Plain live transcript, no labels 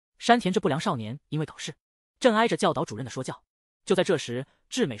山田这不良少年因为搞事，正挨着教导主任的说教。就在这时，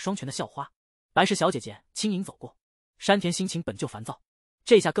至美双全的校花白石小姐姐轻盈走过。山田心情本就烦躁，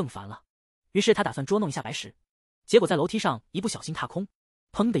这下更烦了，于是他打算捉弄一下白石，结果在楼梯上一不小心踏空，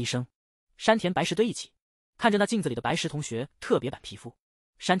砰的一声，山田白石堆一起。看着那镜子里的白石同学特别版皮肤，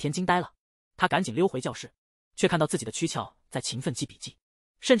山田惊呆了。他赶紧溜回教室，却看到自己的躯壳在勤奋记笔记，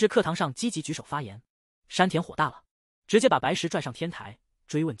甚至课堂上积极举手发言。山田火大了，直接把白石拽上天台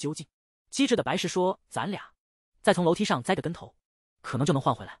追问究竟。机智的白石说：“咱俩再从楼梯上栽个跟头，可能就能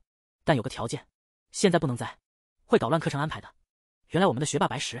换回来，但有个条件，现在不能栽，会搞乱课程安排的。”原来我们的学霸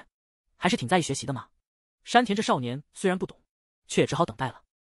白石还是挺在意学习的嘛。山田这少年虽然不懂，却也只好等待了。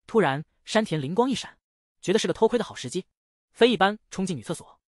突然，山田灵光一闪，觉得是个偷窥的好时机，飞一般冲进女厕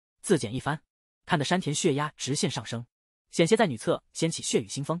所，自检一番，看得山田血压直线上升，险些在女厕掀起血雨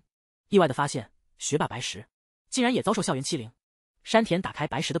腥风。意外的发现，学霸白石竟然也遭受校园欺凌。山田打开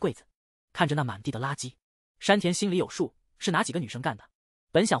白石的柜子，看着那满地的垃圾，山田心里有数，是哪几个女生干的。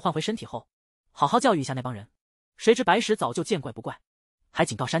本想换回身体后好好教育一下那帮人，谁知白石早就见怪不怪，还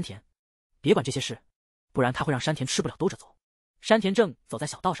警告山田别管这些事，不然他会让山田吃不了兜着走。山田正走在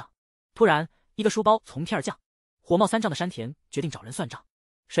小道上，突然一个书包从天而降，火冒三丈的山田决定找人算账，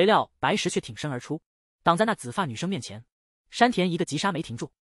谁料白石却挺身而出，挡在那紫发女生面前。山田一个急刹没停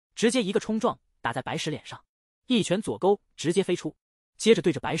住，直接一个冲撞打在白石脸上，一拳左勾直接飞出，接着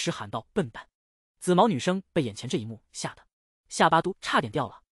对着白石喊道：“笨蛋！”紫毛女生被眼前这一幕吓得下巴都差点掉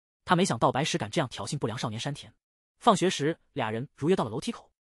了，她没想到白石敢这样挑衅不良少年山田。放学时，俩人如约到了楼梯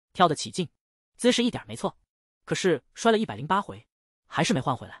口，跳得起劲，姿势一点没错，可是摔了108回，还是没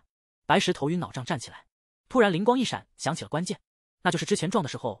换回来。白石头晕脑胀站起来，突然灵光一闪，想起了关键，那就是之前撞的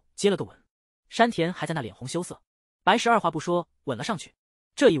时候接了个吻。山田还在那脸红羞涩，白石二话不说吻了上去。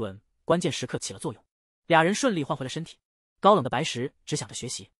这一吻关键时刻起了作用，俩人顺利换回了身体。高冷的白石只想着学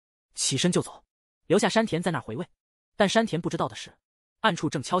习，起身就走，留下山田在那儿回味。但山田不知道的是，暗处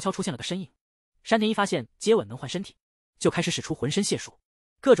正悄悄出现了个身影。山田一发现接吻能换身体，就开始使出浑身解数，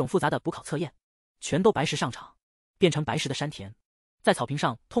各种复杂的补考测验全都白石上场。变成白石的山田在草坪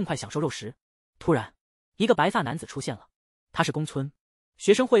上痛快享受肉食。突然，一个白发男子出现了，他是宫村，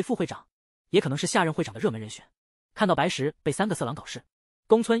学生会副会长，也可能是下任会长的热门人选。看到白石被3个色狼搞事，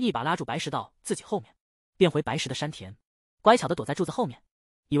宫村一把拉住白石到自己后面。变回白石的山田乖巧的躲在柱子后面，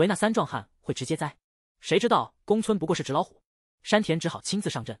以为那3壮汉会直接栽，谁知道宫村不过是纸老虎，山田只好亲自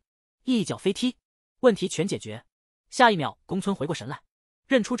上阵，一脚飞踢，问题全解决。下一秒，宫村回过神来，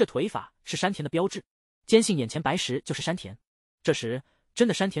认出这腿法是山田的标志，坚信眼前白石就是山田。这时，真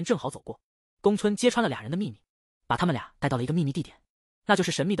的山田正好走过，宫村揭穿了俩人的秘密，把他们俩带到了一个秘密地点，那就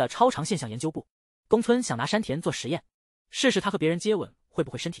是神秘的超长现象研究部。宫村想拿山田做实验，试试他和别人接吻会不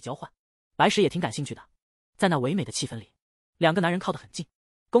会身体交换。白石也挺感兴趣的。在那唯美的气氛里，两个男人靠得很近，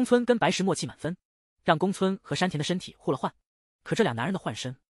宫村跟白石默契满分，让宫村和山田的身体互了换。可这俩男人的换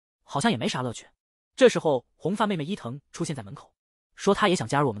身好像也没啥乐趣。这时候，红发妹妹伊藤出现在门口，说她也想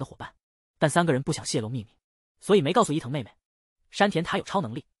加入我们的伙伴，但3个人不想泄露秘密，所以没告诉伊藤妹妹。山田他有超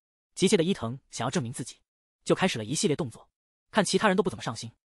能力，急切的伊藤想要证明自己，就开始了一系列动作。看其他人都不怎么上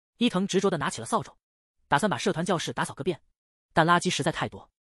心，伊藤执着地拿起了扫帚，打算把社团教室打扫个遍，但垃圾实在太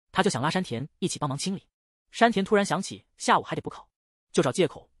多，他就想拉山田一起帮忙清理。山田突然想起下午还得补考，就找借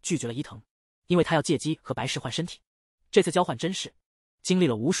口拒绝了伊藤，因为他要借机和白石换身体。这次交换真是经历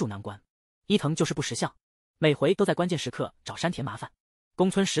了无数难关，伊藤就是不识相，每回都在关键时刻找山田麻烦。宫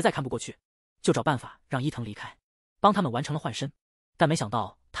村实在看不过去，就找办法让伊藤离开，帮他们完成了换身。但没想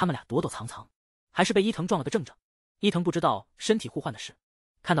到他们俩躲躲藏藏，还是被伊藤撞了个正着。伊藤不知道身体互换的事，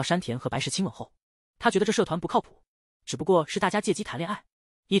看到山田和白石亲吻后，他觉得这社团不靠谱，只不过是大家借机谈恋爱。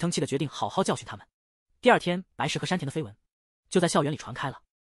伊藤气得决定好好教训他们。第二天，白石和山田的绯闻就在校园里传开了，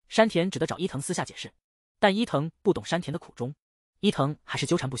山田只得找伊藤私下解释，但伊藤不懂山田的苦衷，伊藤还是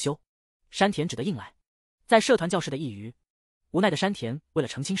纠缠不休，山田只得硬来。在社团教室的一隅，无奈的山田为了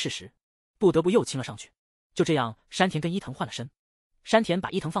澄清事实，不得不又亲了上去。就这样，山田跟伊藤换了身。山田把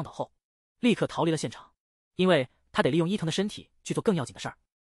伊藤放倒后，立刻逃离了现场，因为他得利用伊藤的身体去做更要紧的事儿。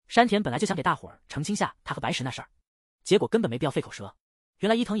山田本来就想给大伙儿澄清下他和白石那事儿，结果根本没必要费口舌。原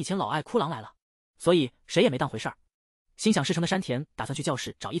来伊藤以前老爱哭狼来了，所以谁也没当回事儿。心想事成的山田打算去教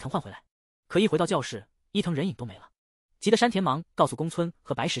室找伊藤换回来，可一回到教室，伊藤人影都没了。急得山田忙告诉宫村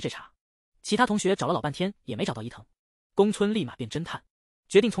和白石这茬，其他同学找了老半天也没找到伊藤。宫村立马变侦探，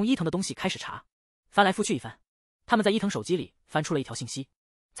决定从伊藤的东西开始查。翻来覆去一番，他们在伊藤手机里翻出了一条信息，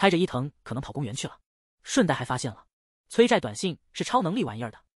猜着伊藤可能跑公园去了，顺带还发现了催债短信是超能力玩意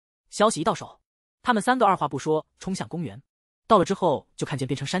儿的。消息一到手，他们3个二话不说冲向公园。到了之后，就看见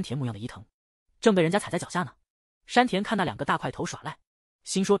变成山田模样的伊藤正被人家踩在脚下呢。山田看那2个大块头耍赖，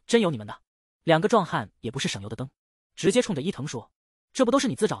心说真有你们的。两个壮汉也不是省油的灯，直接冲着伊藤说：“这不都是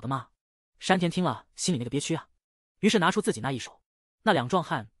你自找的吗？”山田听了心里那个憋屈啊，于是拿出自己那一手，那两壮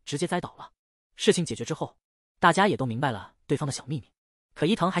汉直接栽倒了。事情解决之后，大家也都明白了对方的小秘密，可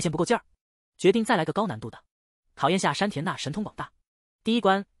伊藤还嫌不够劲儿，决定再来个高难度的，考验下山田那神通广大。第一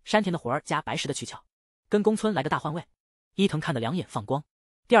关，山田的活儿加白石的取巧，跟宫村来个大换位，伊藤看得两眼放光。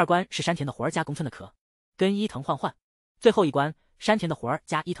第二关是山田的活儿加宫村的壳，跟伊藤换。最后一关，山田的活儿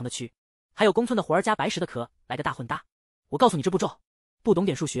加伊藤的躯，还有宫村的活儿加白石的壳，来个大混搭。我告诉你这步骤，不懂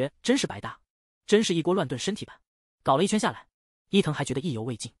点数学真是白搭，真是一锅乱炖身体版。搞了一圈下来，伊藤还觉得意犹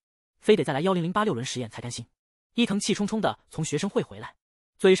未尽，非得再来10086轮实验才甘心。伊藤气冲冲的从学生会回来，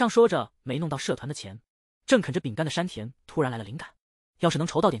嘴上说着没弄到社团的钱，正啃着饼干的山田突然来了灵感，要是能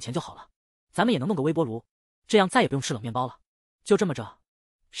筹到点钱就好了，咱们也能弄个微波炉，这样再也不用吃冷面包了。就这么着，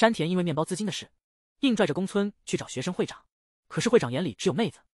山田因为面包资金的事，硬拽着宫村去找学生会长，可是会长眼里只有妹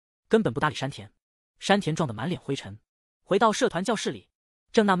子，根本不搭理山田。山田撞得满脸灰尘，回到社团教室里，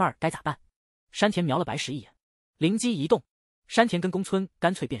正纳闷该咋办。山田瞄了白石一眼，灵机一动，山田跟宫村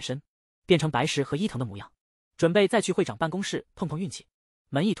干脆变身，变成白石和伊藤的模样，准备再去会长办公室碰碰运气。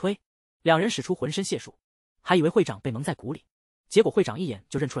门一推，两人使出浑身解数，还以为会长被蒙在鼓里，结果会长一眼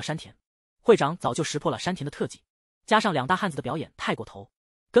就认出了山田。会长早就识破了山田的特技，加上两大汉子的表演太过头，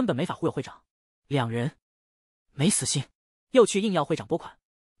根本没法忽悠会长。两人没死心，又去硬要会长拨款，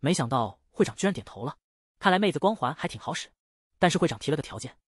没想到会长居然点头了。看来妹子光环还挺好使，但是会长提了个条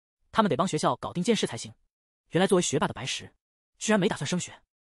件，他们得帮学校搞定件事才行。原来作为学霸的白石居然没打算升学，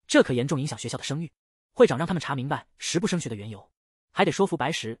这可严重影响学校的声誉。会长让他们查明白石不升学的缘由，还得说服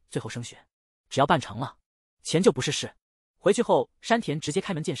白石最后升学，只要办成了，钱就不是事。回去后，山田直接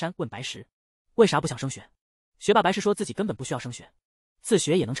开门见山问白石为啥不想升学。学霸白石说自己根本不需要升学，自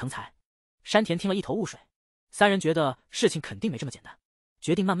学也能成才。山田听了一头雾水，三人觉得事情肯定没这么简单，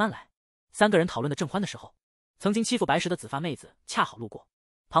决定慢慢来。三个人讨论的正欢的时候，曾经欺负白石的紫发妹子恰好路过，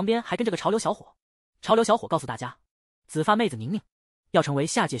旁边还跟着个潮流小伙。潮流小伙告诉大家，紫发妹子宁宁要成为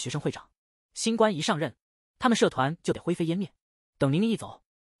下届学生会长，新官一上任，他们社团就得灰飞烟灭。等宁宁一走，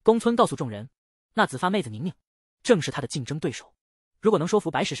宫村告诉众人，那紫发妹子宁宁正是他的竞争对手，如果能说服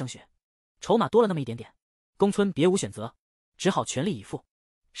白石升学，筹码多了那么一点点，宫村别无选择，只好全力以赴。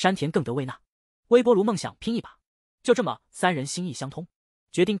山田更得为纳，微波炉梦想拼一把。就这么，三人心意相通，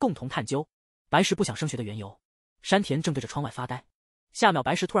决定共同探究白石不想升学的缘由。山田正对着窗外发呆，下秒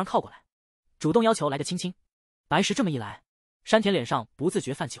白石突然靠过来，主动要求来个亲亲。白石这么一来，山田脸上不自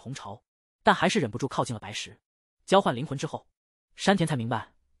觉泛起红潮，但还是忍不住靠近了白石。交换灵魂之后，山田才明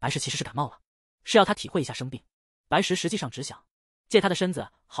白白石其实是感冒了，是要他体会一下生病。白石实际上只想借他的身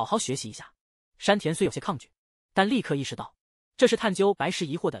子好好学习一下。山田虽有些抗拒，但立刻意识到这是探究白石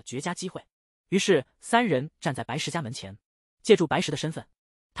疑惑的绝佳机会。于是三人站在白石家门前，借助白石的身份，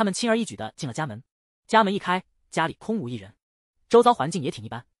他们轻而易举地进了家门。家门一开，家里空无一人，周遭环境也挺一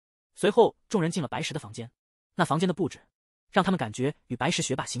般。随后众人进了白石的房间，那房间的布置让他们感觉与白石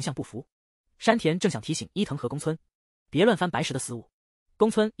学霸形象不符。山田正想提醒伊藤和宫村别乱翻白石的私物，宫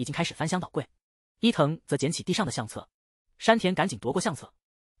村已经开始翻箱倒柜，伊藤则捡起地上的相册。山田赶紧夺过相册，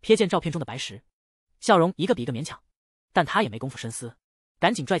瞥见照片中的白石，笑容一个比一个勉强，但他也没工夫深思，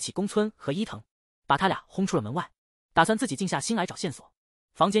赶紧拽起宫村和伊藤，把他俩轰出了门外，打算自己静下心来找线索。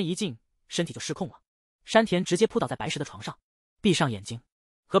房间一进，身体就失控了。山田直接扑倒在白石的床上，闭上眼睛，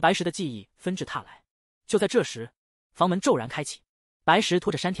和白石的记忆纷至沓来。就在这时，房门骤然开启，白石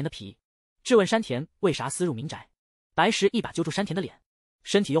拖着山田的皮，质问山田为啥私入民宅。白石一把揪住山田的脸，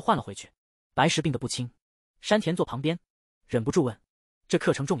身体又换了回去。白石病得不轻，山田坐旁边，忍不住问：这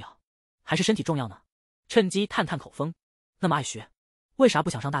课程重要，还是身体重要呢？趁机探探口风，那么爱学，为啥不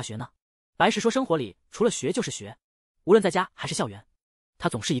想上大学呢？白石说生活里除了学就是学，无论在家还是校园，他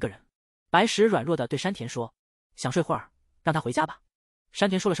总是一个人。白石软弱地对山田说：想睡会儿，让他回家吧。山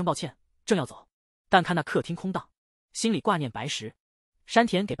田说了声抱歉，正要走，但看那客厅空荡，心里挂念白石。山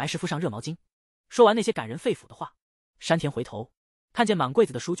田给白石敷上热毛巾，说完那些感人肺腑的话，山田回头看见满柜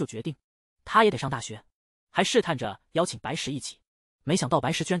子的书，就决定他也得上大学，还试探着邀请白石一起。没想到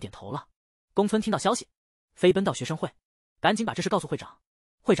白石居然点头了。宫村听到消息，飞奔到学生会，赶紧把这事告诉会长。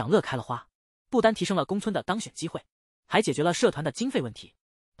会长乐开了花，不单提升了宫村的当选机会，还解决了社团的经费问题。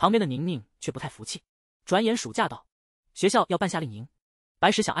旁边的宁宁却不太服气，转眼暑假到，学校要办夏令营，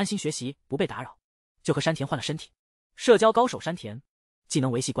白石想安心学习不被打扰，就和山田换了身体。社交高手山田既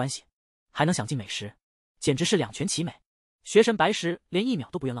能维系关系，还能享尽美食，简直是两全其美。学神白石连一秒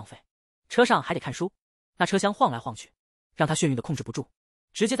都不愿浪费，车上还得看书，那车厢晃来晃去，让他眩晕的控制不住，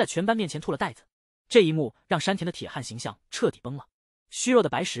直接在全班面前吐了袋子。这一幕让山田的铁汉形象彻底崩了。虚弱的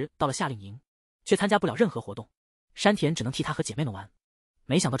白石到了夏令营，却参加不了任何活动，山田只能替他和姐妹们玩。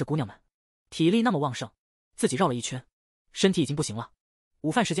没想到这姑娘们体力那么旺盛，自己绕了一圈，身体已经不行了。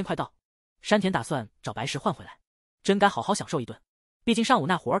午饭时间快到，山田打算找白石换回来，真该好好享受一顿。毕竟上午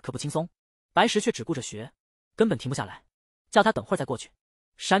那活儿可不轻松，白石却只顾着学，根本停不下来，叫他等会儿再过去。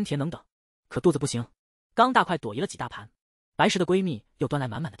山田能等，可肚子不行，刚大快朵颐了几大盘，白石的闺蜜又端来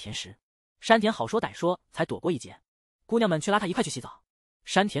满满的甜食，山田好说歹说才躲过一劫，姑娘们却拉他一块去洗澡。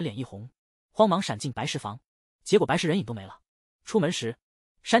山田脸一红，慌忙闪进白石房，结果白石人影都没了。出门时，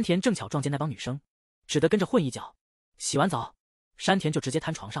山田正巧撞见那帮女生，只得跟着混一脚。洗完澡，山田就直接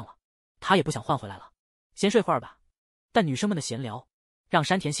瘫床上了，他也不想换回来了，先睡会儿吧。但女生们的闲聊让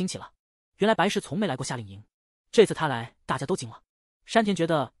山田兴起了，原来白石从没来过夏令营，这次他来，大家都惊了。山田觉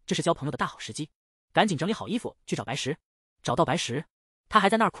得这是交朋友的大好时机，赶紧整理好衣服去找白石。找到白石，他还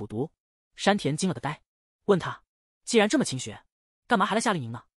在那儿苦读。山田惊了个呆，问他既然这么勤学，干嘛还来夏令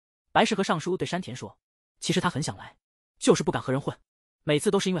营呢？白石和尚书对山田说，其实他很想来，就是不敢和人混，每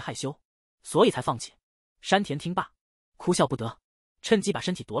次都是因为害羞，所以才放弃。山田听罢哭笑不得，趁机把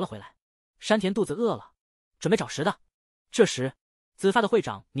身体夺了回来。山田肚子饿了，准备找食的。这时紫发的会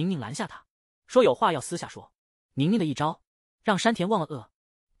长宁宁拦下他，说有话要私下说。宁宁的一招让山田忘了饿，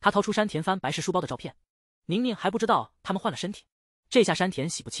他掏出山田翻白石书包的照片，宁宁还不知道他们换了身体，这下山田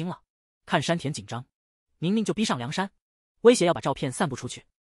洗不清了。看山田紧张，宁宁就逼上梁山，威胁要把照片散布出去。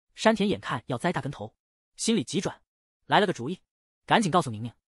山田眼看要栽大跟头，心里急转，来了个主意，赶紧告诉宁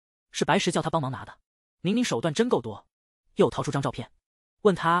宁，是白石叫他帮忙拿的。宁宁手段真够多，又掏出张照片，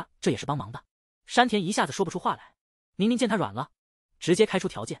问他这也是帮忙的。山田一下子说不出话来。宁宁见他软了，直接开出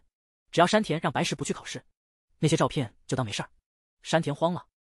条件，只要山田让白石不去考试，那些照片就当没事儿。山田慌了，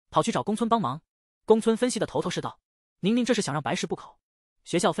跑去找宫村帮忙。宫村分析的头头是道，宁宁这是想让白石不考，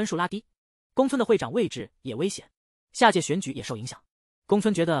学校分数拉低，宫村的会长位置也危险，下届选举也受影响。宫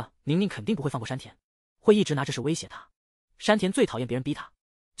村觉得宁宁肯定不会放过山田，会一直拿这事威胁他。山田最讨厌别人逼他，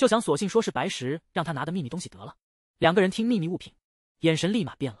就想索性说是白石让他拿的秘密东西得了。两个人听秘密物品，眼神立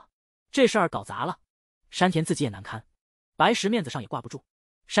马变了，这事儿搞砸了，山田自己也难堪，白石面子上也挂不住，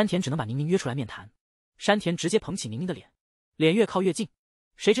山田只能把宁宁约出来面谈。山田直接捧起宁宁的脸，脸越靠越近，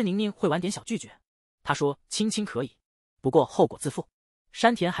谁知宁宁会晚点小拒绝，他说亲亲可以，不过后果自负。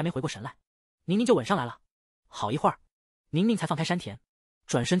山田还没回过神来，宁宁就吻上来了，好一会儿宁宁才放开山田，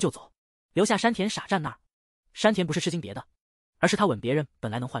转身就走，留下山田傻站那儿。山田不是吃惊别的，而是他吻别人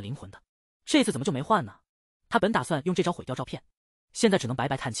本来能换灵魂的，这次怎么就没换呢？他本打算用这招毁掉照片，现在只能白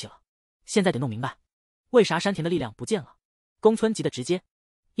白叹气了。现在得弄明白，为啥山田的力量不见了。宫村急得直接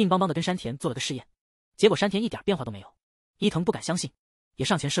硬邦邦的跟山田做了个试验，结果山田一点变化都没有。伊藤不敢相信，也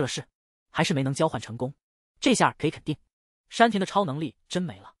上前试了试，还是没能交换成功。这下可以肯定，山田的超能力真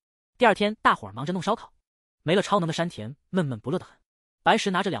没了。第二天大伙儿忙着弄烧烤，没了超能的山田闷闷不乐得很。白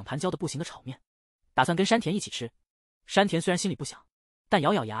石拿着2盘焦的不行的炒面，打算跟山田一起吃。山田虽然心里不想，但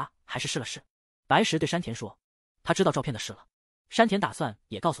咬咬牙还是试了试。白石对山田说，他知道照片的事了。山田打算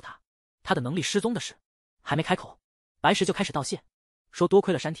也告诉他他的能力失踪的事。还没开口，白石就开始道谢，说多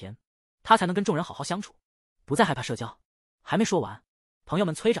亏了山田，他才能跟众人好好相处，不再害怕社交。还没说完，朋友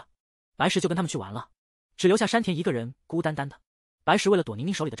们催着，白石就跟他们去玩了，只留下山田一个人孤单单的。白石为了躲宁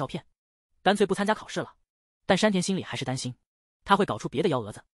宁手里的照片，干脆不参加考试了。但山田心里还是担心他会搞出别的幺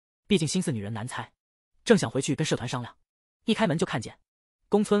蛾子，毕竟心思女人难猜。正想回去跟社团商量，一开门就看见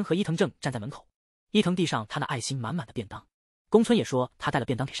宫村和伊藤正站在门口。伊藤递上他那爱心满满的便当，宫村也说他带了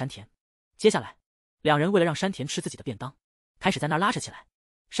便当给山田。接下来两人为了让山田吃自己的便当，开始在那儿拉扯起来。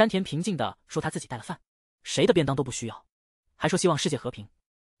山田平静地说他自己带了饭，谁的便当都不需要，还说希望世界和平。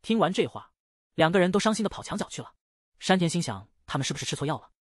听完这话，两个人都伤心地跑墙角去了。山田心想他们是不是吃错药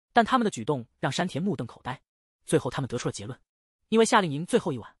了，但他们的举动让山田目瞪口呆。最后他们得出了结论，因为夏令营最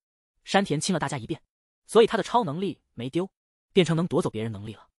后一晚，山田亲了大家一遍，所以他的超能力没丢，变成能夺走别人能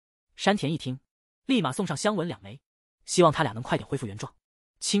力了。山田一听，立马送上香吻2枚，希望他俩能快点恢复原状。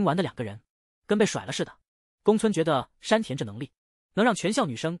亲完的两个人跟被甩了似的。宫村觉得山田这能力能让全校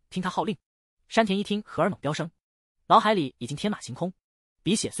女生听他号令。山田一听荷尔蒙飙升，脑海里已经天马行空，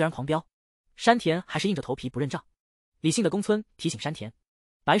鼻血虽然狂飙，山田还是硬着头皮不认账。理性的宫村提醒山田，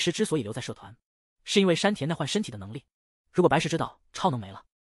白石之所以留在社团，是因为山田那换身体的能力，如果白石知道超能没了，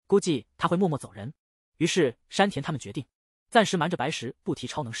估计他会默默走人。于是山田他们决定暂时瞒着白石，不提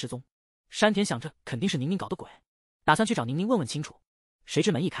超能失踪。山田想着肯定是宁宁搞的鬼，打算去找宁宁问问清楚。谁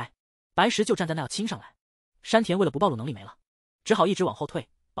知门一开，白石就站在那要亲上来。山田为了不暴露能力没了，只好一直往后退，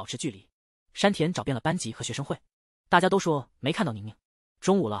保持距离。山田找遍了班级和学生会，大家都说没看到宁宁。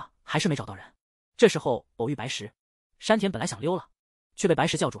中午了还是没找到人。这时候偶遇白石，山田本来想溜了，却被白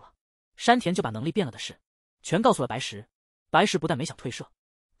石叫住了。山田就把能力变了的事全告诉了白石。白石不但没想退社，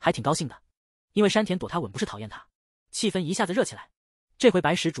还挺高兴的，因为山田躲他吻不是讨厌他。气氛一下子热起来。这回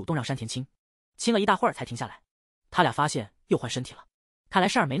白石主动让山田亲，亲了一大会儿才停下来。他俩发现又换身体了，看来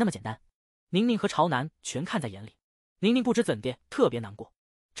事儿没那么简单。宁宁和朝南全看在眼里，宁宁不知怎的特别难过，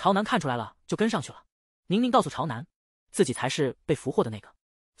朝南看出来了就跟上去了。宁宁告诉朝南，自己才是被俘获的那个，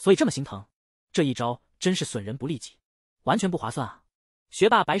所以这么心疼。这一招真是损人不利己，完全不划算啊！学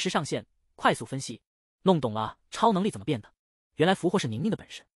霸白石上线，快速分析，弄懂了超能力怎么变的。原来俘获是宁宁的本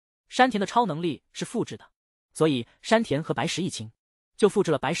事，山田的超能力是复制的，所以山田和白石一亲，就复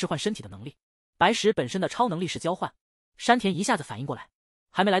制了白石换身体的能力。白石本身的超能力是交换，山田一下子反应过来，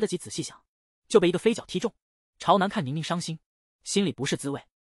还没来得及仔细想，就被一个飞脚踢中。朝南看宁宁伤心，心里不是滋味，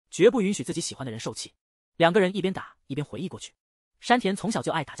绝不允许自己喜欢的人受气。两个人一边打一边回忆过去。山田从小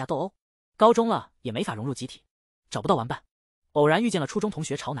就爱打架斗殴，高中了也没法融入集体，找不到玩伴，偶然遇见了初中同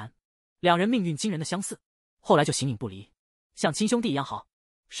学朝南，两人命运惊人的相似，后来就形影不离，像亲兄弟一样好。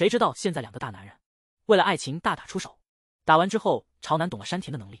谁知道现在两个大男人为了爱情大打出手，打完之后朝南懂了山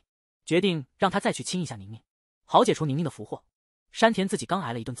田的能力，决定让他再去亲一下宁宁，好解除宁宁的俘获。山田自己刚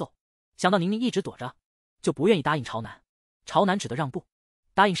挨了一顿揍，想到宁宁一直躲着，就不愿意答应朝南。朝南只得让步，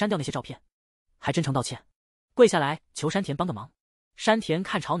答应删掉那些照片，还真诚道歉，跪下来求山田帮个忙。山田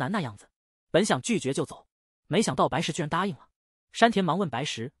看朝南那样子，本想拒绝就走，没想到白石居然答应了。山田忙问白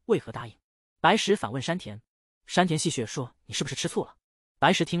石为何答应，白石反问山田，山田戏谑说你是不是吃醋了？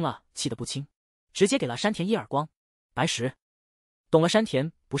白石听了气得不轻，直接给了山田一耳光。白石懂了，山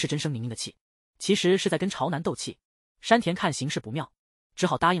田不是真生宁宁的气，其实是在跟朝南斗气。山田看形势不妙，只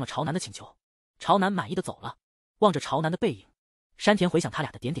好答应了朝南的请求。朝南满意的走了，望着朝南的背影，山田回想他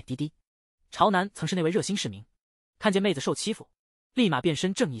俩的点点滴滴。朝南曾是那位热心市民，看见妹子受欺负，立马变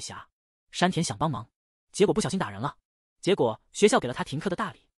身正义侠。山田想帮忙，结果不小心打人了，结果学校给了他停课的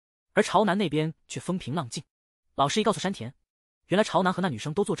大礼，而朝南那边却风平浪静。老师一告诉山田，原来朝南和那女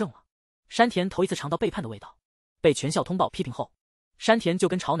生都作证了。山田头一次尝到背叛的味道，被全校通报批评后，山田就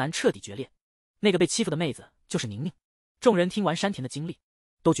跟朝南彻底决裂。那个被欺负的妹子就是宁宁。众人听完山田的经历，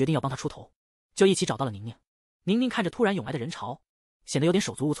都决定要帮他出头，就一起找到了宁宁。宁宁看着突然涌来的人潮，显得有点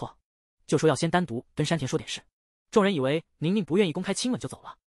手足无措，就说要先单独跟山田说点事。众人以为宁宁不愿意公开亲吻就走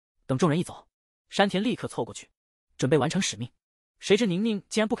了，等众人一走，山田立刻凑过去，准备完成使命。谁知宁宁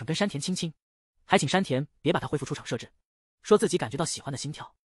竟然不肯跟山田亲亲，还请山田别把他恢复出厂设置，说自己感觉到喜欢的心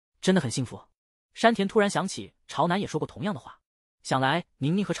跳，真的很幸福。山田突然想起朝南也说过同样的话，想来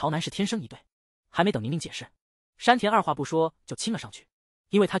宁宁和朝南是天生一对。还没等宁宁解释，山田二话不说就亲了上去，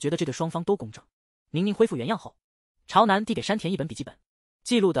因为他觉得这对双方都公正。宁宁恢复原样后，朝南递给山田一本笔记本，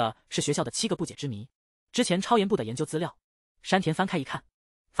记录的是学校的7个不解之谜，之前超研部的研究资料。山田翻开一看，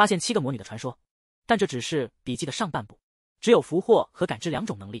发现7个魔女的传说，但这只是笔记的上半部，只有俘获和感知2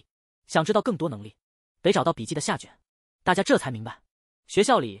种能力。想知道更多能力，得找到笔记的下卷。大家这才明白，学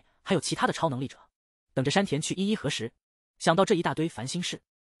校里还有其他的超能力者，等着山田去一一核实。想到这一大堆烦心事，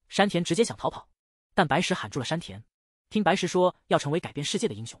山田直接想逃跑，但白石喊住了山田。听白石说要成为改变世界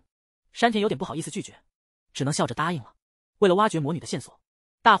的英雄，山田有点不好意思拒绝，只能笑着答应了。为了挖掘魔女的线索，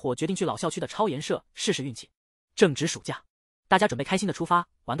大伙决定去老校区的超研社试试运气。正值暑假，大家准备开心的出发，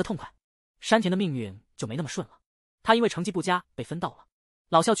玩个痛快。山田的命运就没那么顺了，他因为成绩不佳被分到了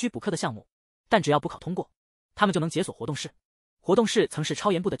老校区补课的项目，但只要补考通过，他们就能解锁活动室。活动室曾是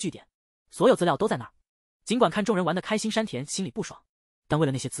超研部的据点，所有资料都在那儿。尽管看众人玩得开心，山田心里不爽，但为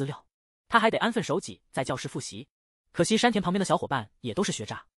了那些资料，他还得安分守己在教室复习。可惜山田旁边的小伙伴也都是学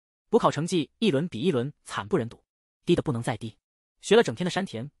渣，补考成绩一轮比一轮惨不忍睹，低得不能再低。学了整天的山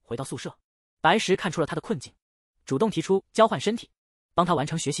田回到宿舍，白石看出了他的困境，主动提出交换身体，帮他完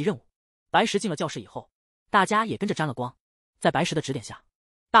成学习任务。白石进了教室以后，大家也跟着沾了光。在白石的指点下，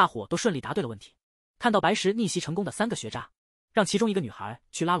大伙都顺利答对了问题。看到白石逆袭成功的3个学渣，让其中一个女孩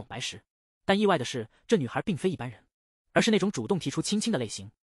去拉拢白石，但意外的是，这女孩并非一般人，而是那种主动提出亲亲的类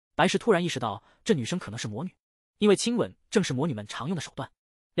型。白石突然意识到，这女生可能是魔女，因为亲吻正是魔女们常用的手段。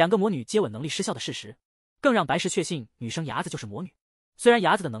2个魔女接吻能力失效的事实，更让白石确信女生伢子就是魔女。虽然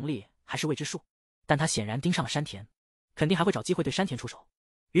伢子的能力还是未知数，但她显然盯上了山田，肯定还会找机会对山田出手。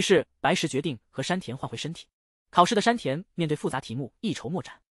于是白石决定和山田换回身体。考试的山田面对复杂题目一筹莫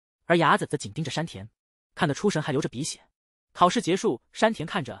展，而伢子则紧盯着山田，看得出神还流着鼻血。考试结束，山田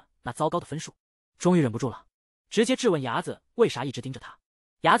看着那糟糕的分数，终于忍不住了，直接质问伢子为啥一直盯着他。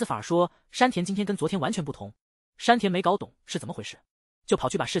伢子反而说山田今天跟昨天完全不同。山田没搞懂是怎么回事，就跑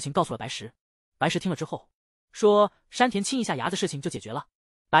去把事情告诉了白石。白石听了之后说山田亲一下伢子事情就解决了。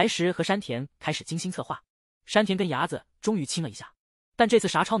白石和山田开始精心策划，山田跟伢子终于亲了一下，但这次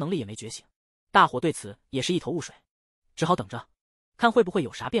啥超能力也没觉醒。大伙对此也是一头雾水，只好等着看会不会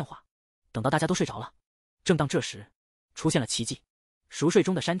有啥变化。等到大家都睡着了，正当这时出现了奇迹。熟睡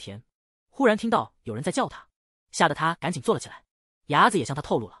中的山田忽然听到有人在叫他，吓得他赶紧坐了起来。伢子也向他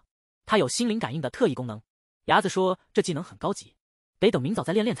透露了，他有心灵感应的特异功能。伢子说这技能很高级，得等明早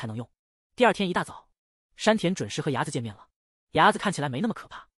再练练才能用。第二天一大早，山田准时和伢子见面了。伢子看起来没那么可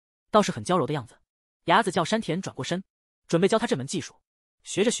怕，倒是很娇柔的样子。伢子叫山田转过身，准备教他这门技术。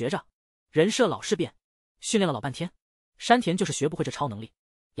学着学着，人设老是变，训练了老半天，山田就是学不会这超能力。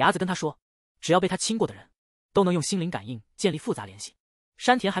伢子跟他说，只要被他亲过的人，都能用心灵感应建立复杂联系。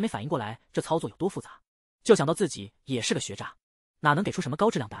山田还没反应过来这操作有多复杂，就想到自己也是个学渣，哪能给出什么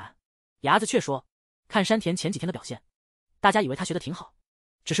高质量答案。伢子却说，看山田前几天的表现，大家以为他学得挺好，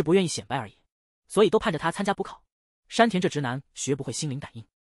只是不愿意显摆而已，所以都盼着他参加补考。山田这直男学不会心灵感应，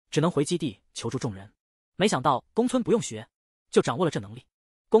只能回基地求助众人。没想到宫村不用学，就掌握了这能力。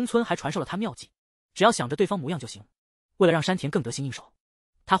宫村还传授了他妙计，只要想着对方模样就行。为了让山田更得心应手，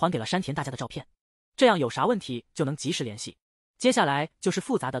他还给了山田大家的照片，这样有啥问题就能及时联系。接下来就是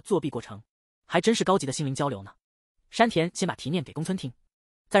复杂的作弊过程，还真是高级的心灵交流呢。山田先把题念给宫村听，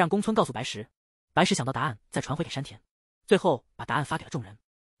再让宫村告诉白石，白石想到答案再传回给山田，最后把答案发给了众人。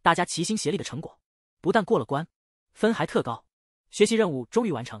大家齐心协力的成果，不但过了关，分还特高。学习任务终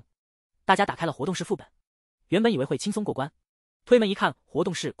于完成，大家打开了活动室副本。原本以为会轻松过关，推门一看，活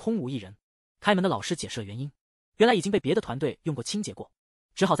动室空无一人。开门的老师解释了原因，原来已经被别的团队用过清洁过，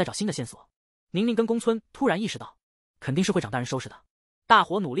只好再找新的线索。宁宁跟宫村突然意识到，肯定是会长大人收拾的。大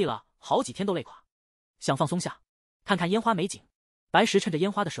伙努力了好几天都累垮，想放松下，看看烟花美景。白石趁着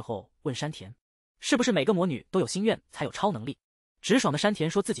烟花的时候问山田，是不是每个魔女都有心愿才有超能力？直爽的山田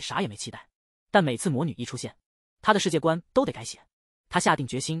说自己啥也没期待，但每次魔女一出现，他的世界观都得改写。他下定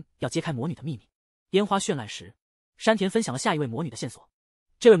决心要揭开魔女的秘密。烟花绚烂时，山田分享了下一位魔女的线索。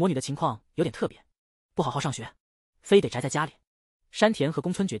这位魔女的情况有点特别，不好好上学，非得宅在家里。山田和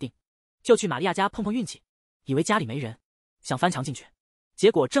宫村决定就去玛利亚家碰碰运气，以为家里没人，想翻墙进去，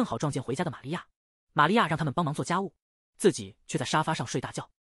结果正好撞见回家的玛利亚。玛利亚让他们帮忙做家务，自己却在沙发上睡大觉。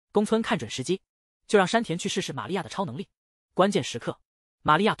宫村看准时机，就让山田去试试玛利亚的超能力。关键时刻，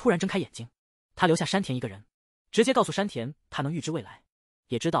玛利亚突然睁开眼睛，她留下山田一个人，直接告诉山田她能预知未来，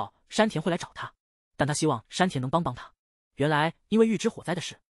也知道山田会来找她，但她希望山田能帮帮她。原来因为预知火灾的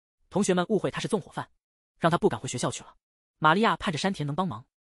事，同学们误会她是纵火犯，让她不敢回学校去了。玛利亚盼着山田能帮忙，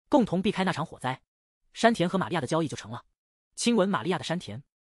共同避开那场火灾。山田和玛利亚的交易就成了。亲吻玛利亚的山田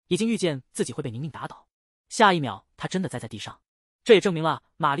已经预见自己会被宁宁打倒，下一秒他真的栽在地上，这也证明了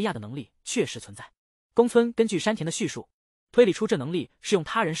玛利亚的能力确实存在。宫村根据山田的叙述推理出这能力是用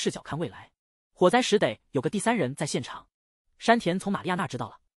他人视角看未来，火灾时得有个第三人在现场。山田从玛利亚那知道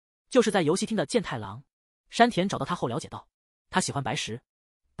了，就是在游戏厅的健太郎。山田找到他后了解到，他喜欢白石，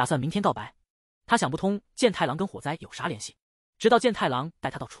打算明天告白。他想不通健太郎跟火灾有啥联系，直到健太郎带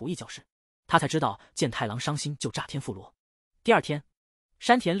他到厨艺教室，他才知道健太郎伤心就炸天妇罗。第二天，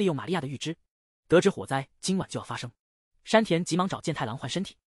山田利用玛利亚的预知，得知火灾今晚就要发生。山田急忙找健太郎换身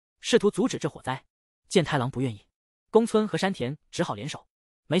体，试图阻止这火灾。健太郎不愿意，宫村和山田只好联手。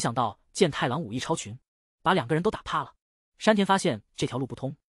没想到健太郎武艺超群，把两个人都打趴了。山田发现这条路不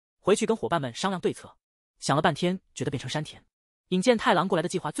通，回去跟伙伴们商量对策。想了半天，觉得变成山田引健太郎过来的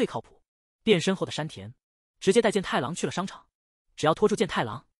计划最靠谱。变身后的山田直接带健太郎去了商场，只要拖住健太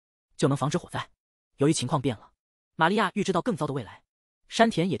郎，就能防止火灾。由于情况变了，玛利亚预知到更糟的未来，山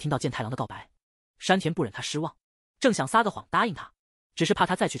田也听到健太郎的告白。山田不忍他失望，正想撒个谎答应他，只是怕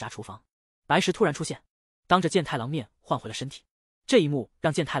他再去炸厨房。白石突然出现，当着健太郎面换回了身体。这一幕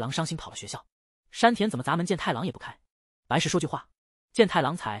让健太郎伤心跑了学校。山田怎么砸门健太郎也不开，白石说句话，健太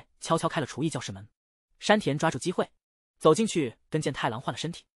郎才悄悄开了厨艺教室门。山田抓住机会走进去跟健太郎换了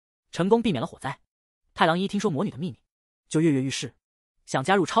身体，成功避免了火灾。太郎一听说魔女的秘密，就跃跃欲试，想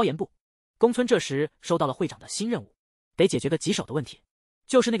加入超研部。宫村这时收到了会长的新任务，得解决个棘手的问题，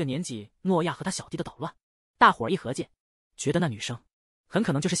就是那个年纪诺亚和他小弟的捣乱。大伙儿一合计，觉得那女生很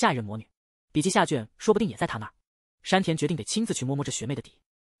可能就是下一任魔女，笔记下卷说不定也在他那儿。山田决定得亲自去摸摸这学妹的底。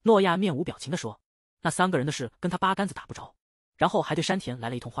诺亚面无表情地说，那三个人的事跟他八竿子打不着，然后还对山田来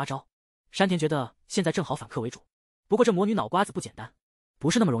了一通花招。山田觉得现在正好反客为主，不过这魔女脑瓜子不简单，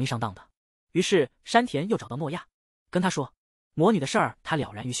不是那么容易上当的。于是山田又找到诺亚，跟他说魔女的事儿他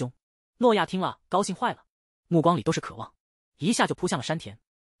了然于胸。诺亚听了高兴坏了，目光里都是渴望，一下就扑向了山田。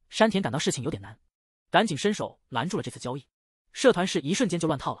山田感到事情有点难，赶紧伸手拦住了这次交易。社团是一瞬间就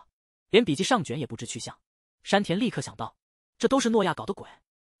乱套了，连笔记上卷也不知去向。山田立刻想到，这都是诺亚搞的鬼。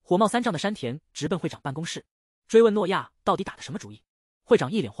火冒三丈的山田直奔会长办公室，追问诺亚到底打的什么主意。会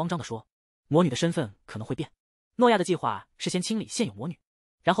长一脸慌张地说，魔女的身份可能会变。诺亚的计划是先清理现有魔女，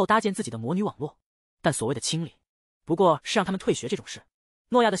然后搭建自己的魔女网络，但所谓的清理不过是让他们退学这种事。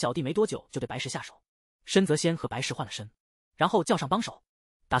诺亚的小弟没多久就对白石下手，深泽先和白石换了身，然后叫上帮手，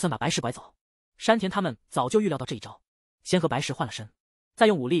打算把白石拐走。山田他们早就预料到这一招，先和白石换了身，再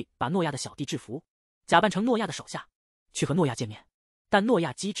用武力把诺亚的小弟制服，假扮成诺亚的手下，去和诺亚见面。但诺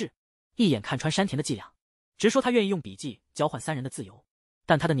亚机智，一眼看穿山田的伎俩，直说他愿意用笔记交换3人的自由，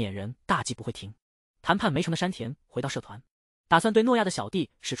但他的撵人大计不会停。谈判没成的山田回到社团，打算对诺亚的小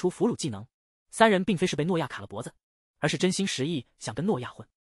弟使出俘虏技能。3人并非是被诺亚卡了脖子，而是真心实意想跟诺亚混，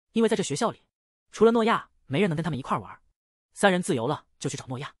因为在这学校里，除了诺亚，没人能跟他们一块玩。3人自由了，就去找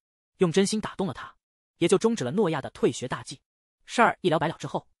诺亚，用真心打动了他，也就终止了诺亚的退学大计。事儿一了百了之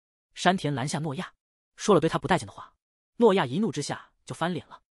后，山田拦下诺亚，说了对他不待见的话。诺亚一怒之下就翻脸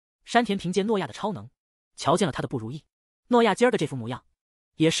了。山田凭借诺亚的超能，瞧见了他的不如意。诺亚今儿个这副模样，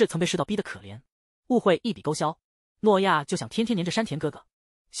也是曾被世道逼得可怜。误会一笔勾销，诺亚就想天天黏着山田哥哥。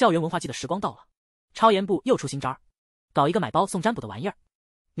校园文化季的时光到了，超研部又出新招，搞一个买包送占卜的玩意儿。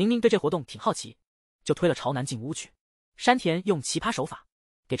宁宁对这活动挺好奇，就推了朝南进屋去。山田用奇葩手法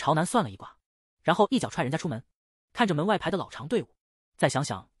给朝南算了一卦，然后一脚踹人家出门。看着门外排的老长队伍，再想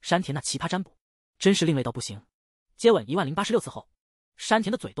想山田那奇葩占卜，真是另类到不行。接吻10086次后，山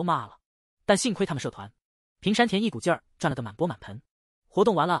田的嘴都麻了，但幸亏他们社团凭山田一股劲儿赚了个满钵满盆。活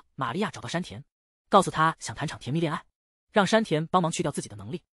动完了，玛利亚找到山田，告诉他想谈场甜蜜恋爱，让山田帮忙去掉自己的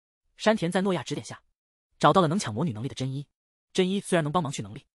能力。山田在诺亚指点下找到了能抢魔女能力的真一。真一虽然能帮忙去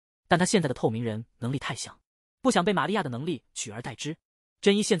能力，但他现在的透明人能力太强，不想被玛利亚的能力取而代之。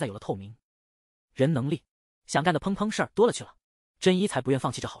真一现在有了透明人能力，想干的砰砰事儿多了去了，真一才不愿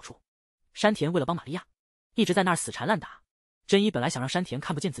放弃这好处。山田为了帮玛利亚，一直在那儿死缠烂打。真一本来想让山田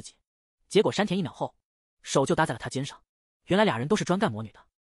看不见自己，结果山田1秒后手就搭在了他肩上。原来俩人都是专干魔女的。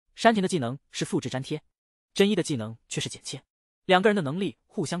山田的技能是复制粘贴，真一的技能却是剪切，两个人的能力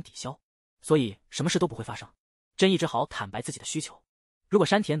互相抵消，所以什么事都不会发生。真一只好坦白自己的需求，如果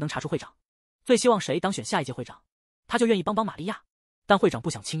山田能查出会长最希望谁当选下一届会长，他就愿意帮玛利亚。但会长不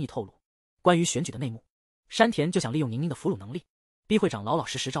想轻易透露关于选举的内幕，山田就想利用宁宁的俘虏能力，逼会长老老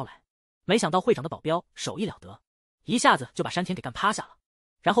实实招来。没想到会长的保镖手艺了得，一下子就把山田给干趴下了。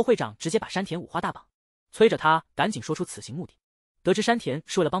然后会长直接把山田五花大绑，催着他赶紧说出此行目的。得知山田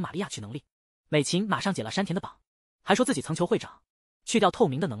是为了帮玛利亚去能力，美琴马上解了山田的绑，还说自己曾求会长去掉透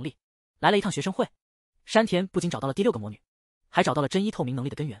明的能力，来了一趟学生会。山田不仅找到了第6个魔女，还找到了真一透明能力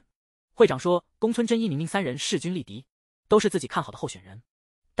的根源。会长说宫村真一宁宁3人势均力敌，都是自己看好的候选人，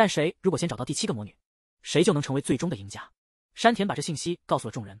但谁如果先找到第7个魔女，谁就能成为最终的赢家。山田把这信息告诉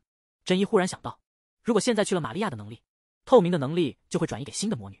了众人。真一忽然想到，如果现在去了玛利亚的能力，透明的能力就会转移给新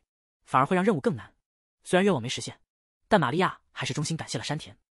的魔女，反而会让任务更难。虽然愿望没实现，但玛利亚还是衷心感谢了山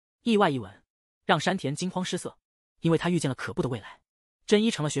田。意外一吻让山田惊慌失色，因为他遇见了可怖的未来。真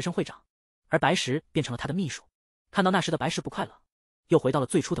一成了学生会长，而白石变成了他的秘书。看到那时的白石不快乐，又回到了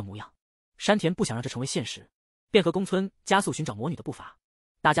最初的模样。山田不想让这成为现实，便和宫村加速寻找魔女的步伐。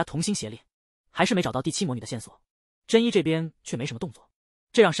大家同心协力，还是没找到第7魔女的线索。真一这边却没什么动作，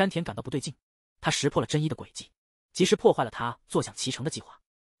这让山田感到不对劲。他识破了真一的诡计，及时破坏了他坐享其成的计划。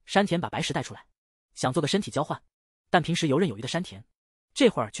山田把白石带出来，想做个身体交换，但平时游刃有余的山田这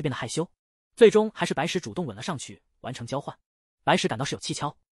会儿却变得害羞。最终还是白石主动吻了上去，完成交换。白石感到事有蹊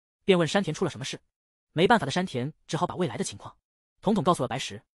跷，便问山田出了什么事。没办法的山田只好把未来的情况统统告诉了白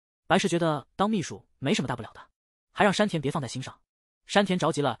石。白石觉得当秘书没什么大不了的，还让山田别放在心上。山田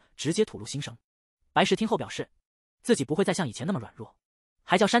着急了，直接吐露心声。白石听后表示自己不会再像以前那么软弱，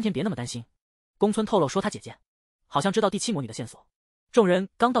还叫山田别那么担心。宫村透露说他姐姐好像知道第7魔女的线索。众人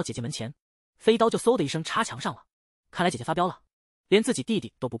刚到姐姐门前，飞刀就嗖的一声插墙上了。看来姐姐发飙了，连自己弟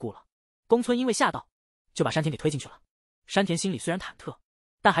弟都不顾了。宫村因为吓到，就把山田给推进去了。山田心里虽然忐忑，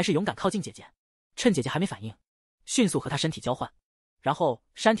但还是勇敢靠近姐姐，趁姐姐还没反应，迅速和她身体交换。然后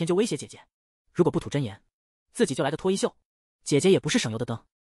山田就威胁姐姐，如果不吐真言，自己就来个脱衣秀。姐姐也不是省油的灯，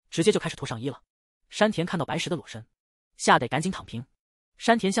直接就开始脱上衣了。山田看到白石的裸身，吓得赶紧躺平。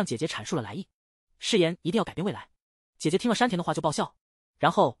山田向姐姐阐述了来意，誓言一定要改变未来。姐姐听了山田的话就爆笑，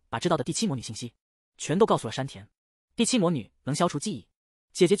然后把知道的第7魔女信息全都告诉了山田。第7魔女能消除记忆，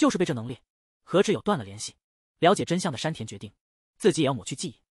姐姐就是被这能力和挚友断了联系。了解真相的山田决定自己也要抹去记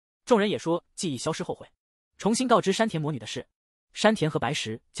忆。众人也说记忆消失后悔，重新告知山田魔女的事。山田和白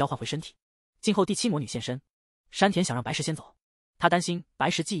石交换回身体，静候第7魔女现身。山田想让白石先走，他担心白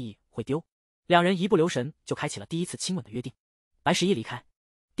石记忆会丢。两人一不留神就开启了第1次亲吻的约定。白石一离开，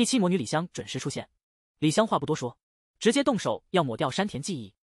第7魔女李香准时出现。李香话不多说，直接动手要抹掉山田记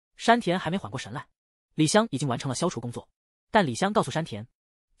忆。山田还没缓过神来，李香已经完成了消除工作。但李香告诉山田，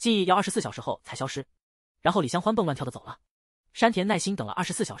记忆要24小时后才消失。然后李香欢蹦乱跳的走了。山田耐心等了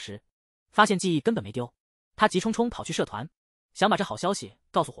24小时，发现记忆根本没丢。他急冲冲跑去社团，想把这好消息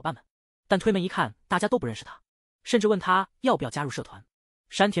告诉伙伴们，但推门一看，大家都不认识他，甚至问他要不要加入社团。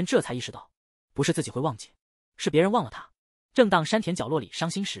山田这才意识到，不是自己会忘记，是别人忘了他。正当山田角落里伤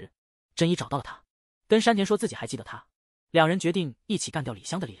心时，真一找到了他，跟山田说自己还记得他。两人决定一起干掉李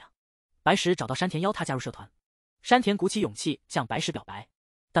湘的力量。白石找到山田邀他加入社团，山田鼓起勇气向白石表白，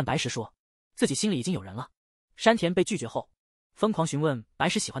但白石说自己心里已经有人了。山田被拒绝后，疯狂询问白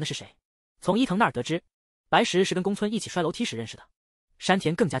石喜欢的是谁。从伊藤那儿得知，白石是跟宫村一起摔楼梯时认识的。山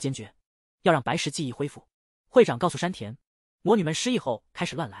田更加坚决，要让白石记忆恢复。会长告诉山田，魔女们失忆后开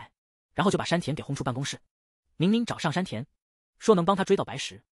始乱来，然后就把山田给轰出办公室。宁宁找上山田，说能帮他追到白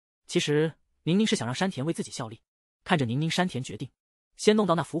石。其实宁宁是想让山田为自己效力。看着宁宁，山田决定先弄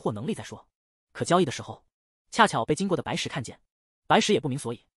到那俘获能力再说。可交易的时候，恰巧被经过的白石看见，白石也不明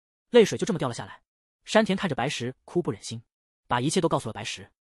所以，泪水就这么掉了下来。山田看着白石哭不忍心，把一切都告诉了白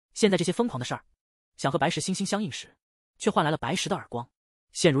石。现在这些疯狂的事儿，想和白石心心相印时，却换来了白石的耳光。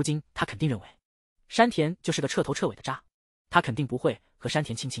现如今他肯定认为山田就是个彻头彻尾的渣，他肯定不会和山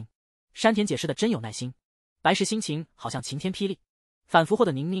田亲亲。山田解释的真有耐心，白石心情好像晴天霹雳。反俘后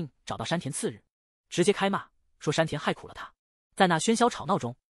的宁宁找到山田次日，直接开骂，说山田害苦了他。在那喧嚣吵闹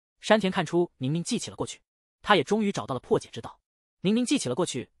中，山田看出宁宁记起了过去，他也终于找到了破解之道。宁宁记起了过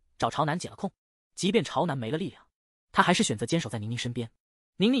去，找朝南解了空，即便朝南没了力量，他还是选择坚守在宁宁身边。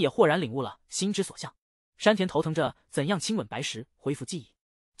宁宁也豁然领悟了心之所向。山田头疼着怎样亲吻白石恢复记忆，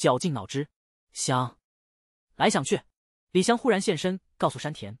绞尽脑汁想来想去，李湘忽然现身，告诉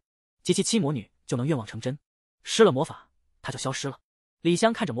山田集齐7魔女就能愿望成真，施了魔法他就消失了。李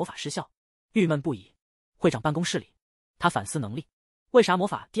湘看着魔法失效，郁闷不已。会长办公室里，他反思能力，为啥魔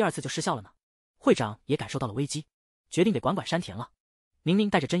法第2次就失效了呢？会长也感受到了危机，决定得管管山田了。宁宁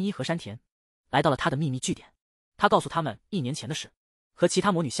带着真一和山田来到了他的秘密据点，他告诉他们1年前的事，和其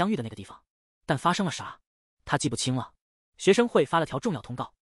他魔女相遇的那个地方，但发生了啥他记不清了。学生会发了条重要通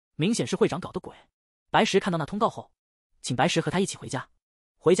告，明显是会长搞的鬼。白石看到那通告后，请白石和他一起回家。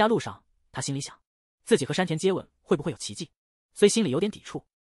回家路上，他心里想自己和山田接吻会不会有奇迹，虽心里有点抵触，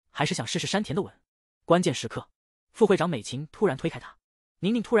还是想试试山田的吻。关键时刻，副会长美琴突然推开他，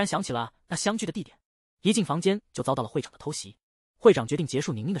宁宁突然想起了那相聚的地点，一进房间就遭到了会长的偷袭。会长决定结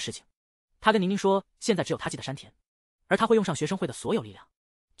束宁宁的事情，他跟宁宁说现在只有他记得山田，而他会用上学生会的所有力量，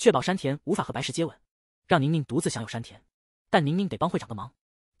确保山田无法和白石接吻，让宁宁独自享有山田。但宁宁得帮会长的忙，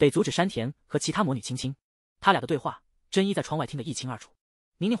得阻止山田和其他魔女亲亲。他俩的对话，真一在窗外听得一清二楚。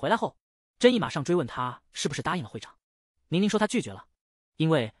宁宁回来后，真一马上追问他是不是答应了会长。宁宁说他拒绝了，因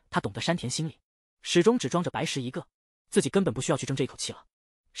为他懂得山田心里始终只装着白石一个，自己根本不需要去争这一口气了。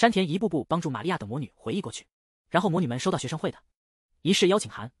山田一步步帮助玛利亚等魔女回忆过去，然后魔女们收到学生会的仪式邀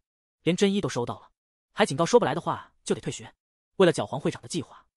请函，连真一都收到了，还警告说不来的话就得退学。为了搅黄会长的计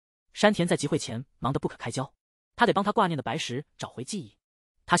划，山田在集会前忙得不可开交，他得帮他挂念的白石找回记忆。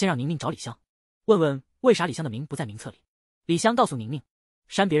他先让宁宁找李湘，问问为啥李湘的名不在名册里。李湘告诉宁宁，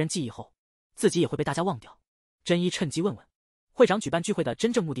删别人记忆后，自己也会被大家忘掉。真一趁机问问会长举办聚会的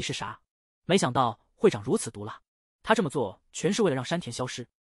真正目的是啥。没想到会长如此毒辣，他这么做全是为了让山田消失。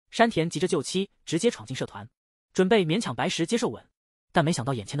山田急着救妻，直接闯进社团，准备勉强白石接受吻，但没想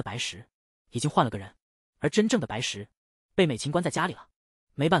到眼前的白石已经换了个人，而真正的白石被美琴关在家里了。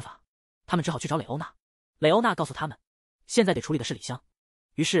没办法，他们只好去找蕾欧娜。蕾欧娜告诉他们，现在得处理的是李湘，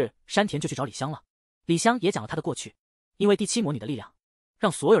于是山田就去找李湘了。李湘也讲了他的过去，因为第7魔女的力量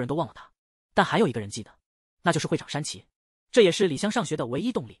让所有人都忘了他，但还有一个人记得，那就是会长山崎，这也是李湘上学的唯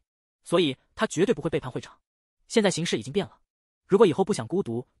一动力，所以他绝对不会背叛会长。现在形势已经变了，如果以后不想孤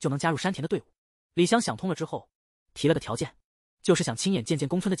独，就能加入山田的队伍。李湘想通了之后，提了个条件，就是想亲眼见见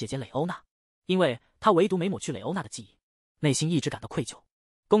宫村的姐姐蕾欧娜，因为他唯独没抹去蕾欧娜的记忆，内心一直感到愧疚。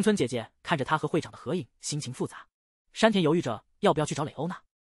宫村姐姐看着他和会长的合影，心情复杂。山田犹豫着要不要去找蕾欧娜。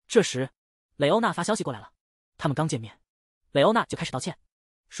这时蕾欧娜发消息过来了，他们刚见面，蕾欧娜就开始道歉，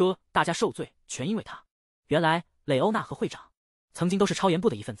说大家受罪全因为他。原来蕾欧娜和会长曾经都是超研部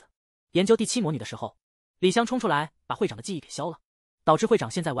的一份子，研究第7魔女的时候，李湘冲出来把会长的记忆给消了，导致会长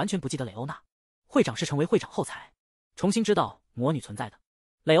现在完全不记得蕾欧娜。会长是成为会长后才重新知道魔女存在的。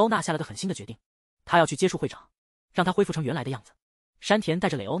蕾欧娜下了个狠心的决定，她要去接触会长，让他恢复成原来的样子。山田带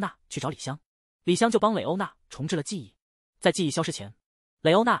着蕾欧娜去找李湘，李湘就帮蕾欧娜重置了记忆。在记忆消失前，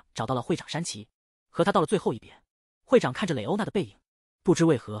蕾欧娜找到了会长山崎，和他道了最后一别。会长看着蕾欧娜的背影，不知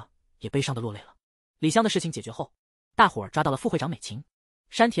为何也悲伤的落泪了。李湘的事情解决后，大伙儿抓到了副会长美琴，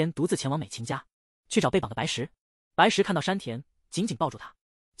山田独自前往美琴家去找被绑的白石。白石看到山田，紧紧抱住他，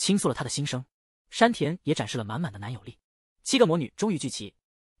倾诉了他的心声。山田也展示了满满的男友力。7个魔女终于聚齐，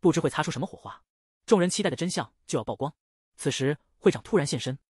不知会擦出什么火花。众人期待的真相就要曝光。此时会长突然现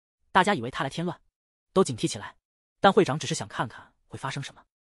身，大家以为他来添乱，都警惕起来。但会长只是想看看会发生什么，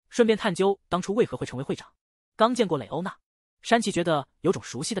顺便探究当初为何会成为会长。刚见过蕾欧娜，山崎觉得有种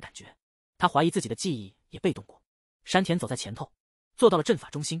熟悉的感觉，他怀疑自己的记忆也被动过。山田走在前头，坐到了阵法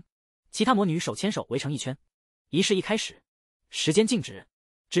中心，其他魔女手牵手围成一圈。仪式一开始，时间静止，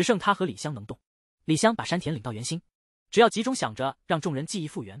只剩他和李香能动。李香把山田领到圆心，只要集中想着让众人记忆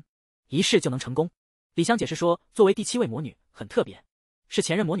复原，仪式就能成功。李香解释说，作为第7位魔女很特别，是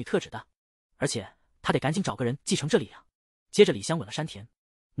前任魔女特指的，而且她得赶紧找个人继承这力量。接着李香吻了山田，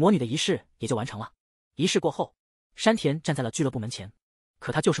魔女的仪式也就完成了。仪式过后，山田站在了俱乐部门前，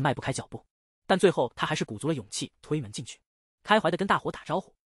可他就是迈不开脚步。但最后他还是鼓足了勇气推门进去，开怀地跟大伙打招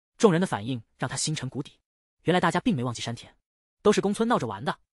呼。众人的反应让他心沉谷底，原来大家并没忘记山田，都是宫村闹着玩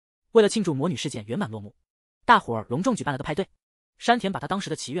的。为了庆祝魔女事件圆满落幕，大伙儿隆重举办了个派对。山田把他当时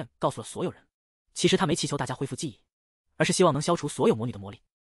的祈愿告诉了所有人，其实他没祈求大家恢复记忆，而是希望能消除所有魔女的魔力。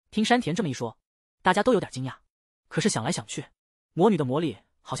听山田这么一说，大家都有点惊讶，可是想来想去，魔女的魔力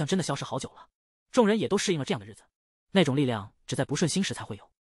好像真的消失好久了。众人也都适应了这样的日子，那种力量只在不顺心时才会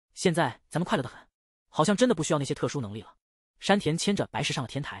有。现在咱们快乐得很，好像真的不需要那些特殊能力了。山田牵着白石上了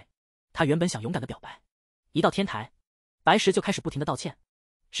天台，他原本想勇敢的表白，一到天台，白石就开始不停的道歉。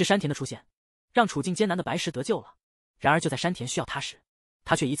是山田的出现，让处境艰难的白石得救了。然而就在山田需要他时，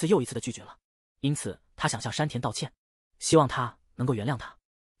他却一次又一次的拒绝了。因此他想向山田道歉，希望他能够原谅他。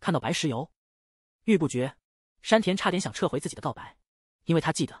看到白石犹豫不决，山田差点想撤回自己的告白，因为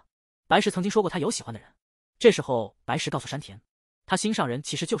他记得白石曾经说过他有喜欢的人。这时候白石告诉山田，他心上人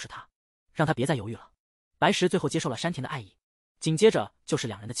其实就是他，让他别再犹豫了。白石最后接受了山田的爱意，紧接着就是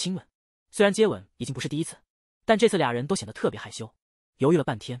两人的亲吻。虽然接吻已经不是第一次，但这次俩人都显得特别害羞，犹豫了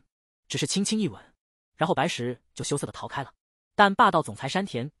半天，只是轻轻一吻，然后白石就羞涩的逃开了。但霸道总裁山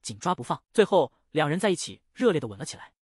田紧抓不放，最后两人在一起热烈的吻了起来。